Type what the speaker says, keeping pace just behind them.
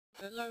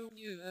Hello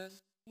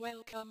viewers,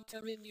 welcome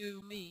to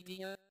Renew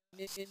Media.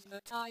 This is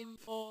the time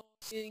for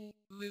Sing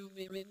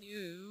movie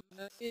review.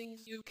 The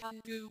things you can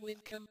do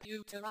with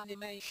computer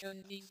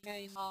animation these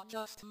days are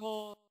just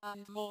more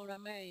and more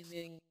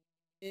amazing.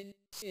 In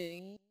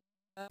Sing,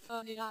 a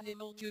funny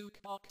animal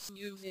jukebox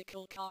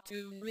musical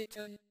cartoon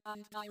written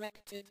and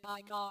directed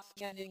by Garth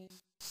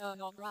Jennings,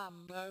 son of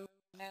Rambow,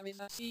 there is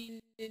a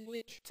scene in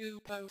which two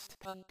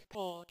post-punk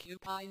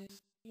porcupines,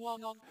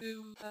 one of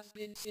whom has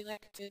been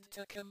selected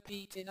to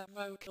compete in a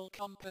vocal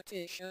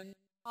competition,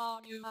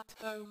 argue at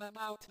home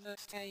about the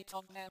state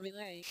of their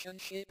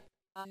relationship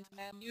and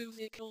their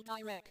musical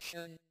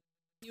direction.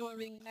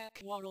 During their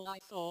quarrel I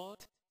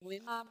thought,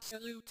 with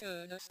absolute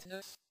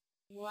earnestness,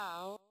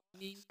 wow,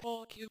 these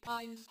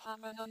porcupines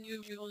have an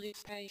unusually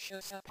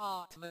spacious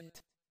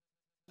apartment.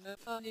 The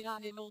funny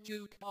animal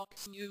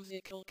jukebox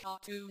musical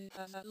cartoon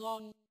has a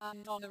long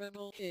and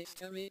honorable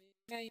history,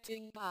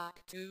 dating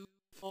back to,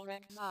 for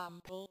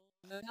example,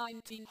 the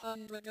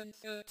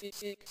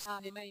 1936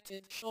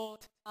 animated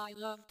short, I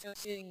Love to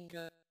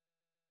Singa.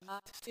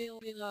 That still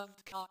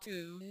beloved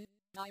cartoon,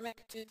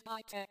 directed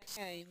by Tex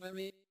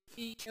Avery,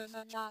 features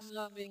a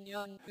jazz-loving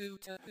young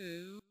hooter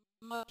who,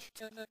 much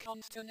to the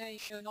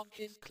consternation of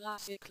his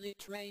classically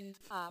trained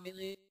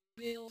family,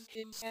 bills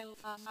himself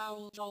as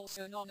Owl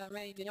Jolson on a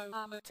radio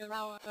amateur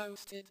hour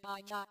hosted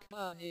by Jack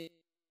Bunny.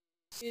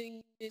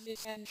 Sing is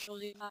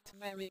essentially that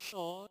very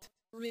short,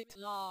 writ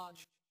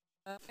large.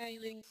 A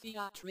failing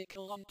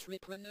theatrical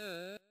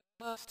entrepreneur,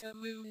 Buster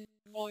Moon,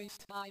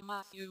 voiced by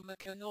Matthew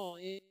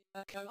McConaughey,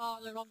 a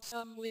koala of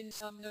some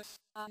winsomeness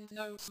and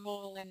no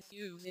small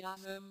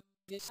enthusiasm,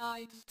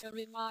 decides to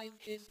revive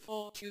his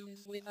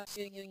fortunes with a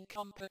singing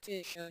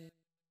competition.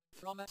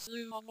 From a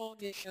slew of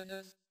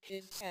auditioners,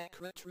 his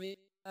secretary,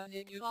 an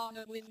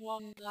iguana with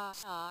one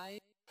glass eye,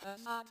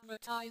 has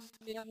advertised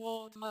the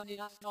award money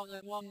as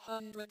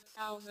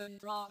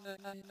 $100,000 rather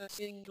than the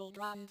single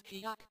grand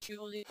he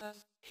actually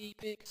has. He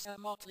picks a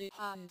motley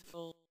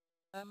handful.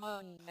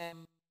 Among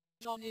them,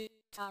 Johnny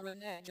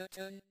Taron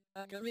Egerton,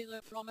 a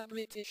gorilla from a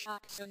British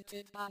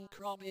accented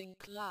bank-robbing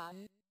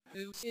clan,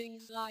 who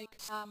sings like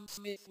Sam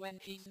Smith when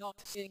he's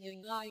not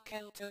singing like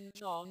Elton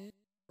John.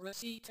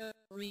 Rosita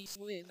Reese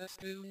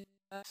Witherspoon,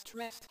 a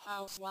stressed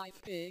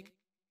housewife pig,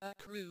 a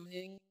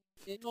crooning,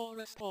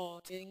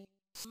 fedora-sporting,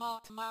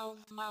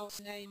 smart-mouthed mouse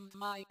named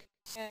Mike,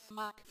 Seth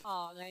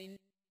MacFarlane,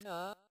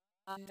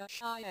 and a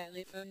shy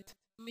elephant,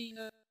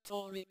 Mina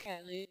Tori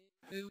Kelly,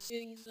 who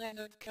sings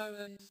Leonard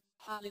Cohen's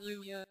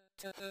Hallelujah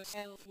to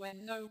herself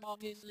when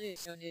nobody's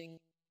listening.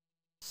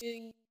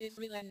 Sing is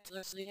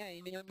relentlessly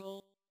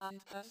amiable,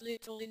 and has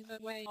little in the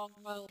way of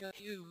vulgar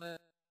humor.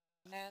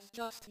 There's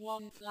just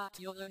one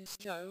flatulence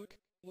joke,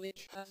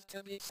 which has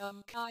to be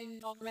some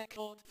kind of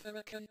record for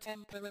a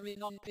contemporary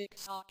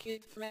non-Pixar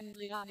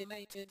kid-friendly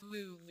animated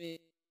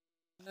movie.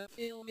 The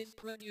film is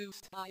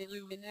produced by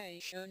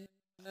Illumination,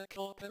 the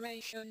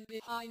corporation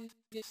behind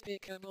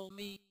Despicable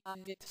Me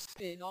and its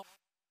spin-off,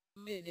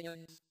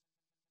 Minions.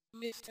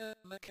 Mr.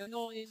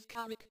 McConaughey's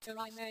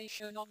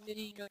characterization of the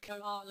eager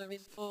koala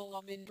is full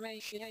of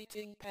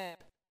ingratiating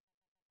pep.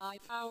 I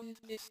found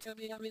this to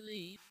be a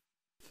relief.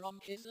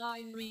 From his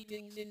line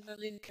readings in the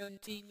Lincoln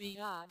TV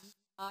ads,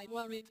 I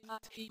worried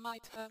that he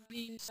might have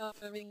been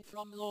suffering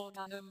from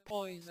laudanum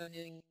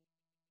poisoning.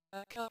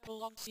 A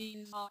couple of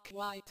scenes are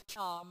quite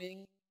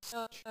charming,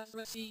 such as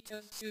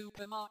Rosita's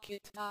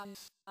supermarket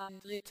dance, and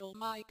Little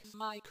Mike's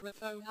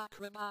microphone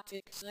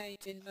acrobatics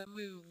late in the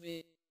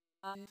movie.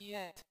 And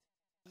yet,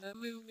 the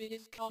movie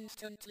is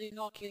constantly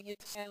knocking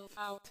itself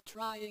out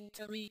trying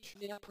to reach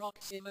the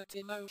approximate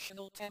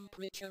emotional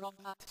temperature of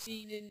that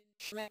scene in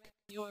Shrek,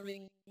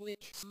 during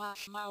which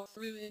Smash Mouth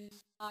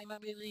ruins I'm a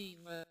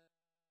Believer.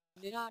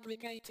 The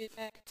aggregate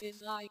effect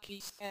is like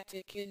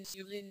aesthetic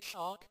insulin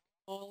shock,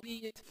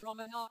 albeit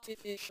from an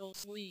artificial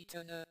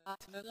sweetener.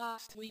 At the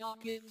last we are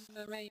gives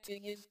the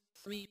rating is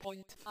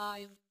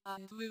 3.5,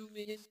 and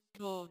movie is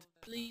good.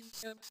 Please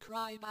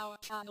subscribe our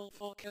channel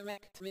for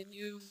correct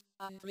reviews,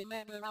 and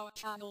remember our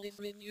channel is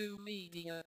Renew Media.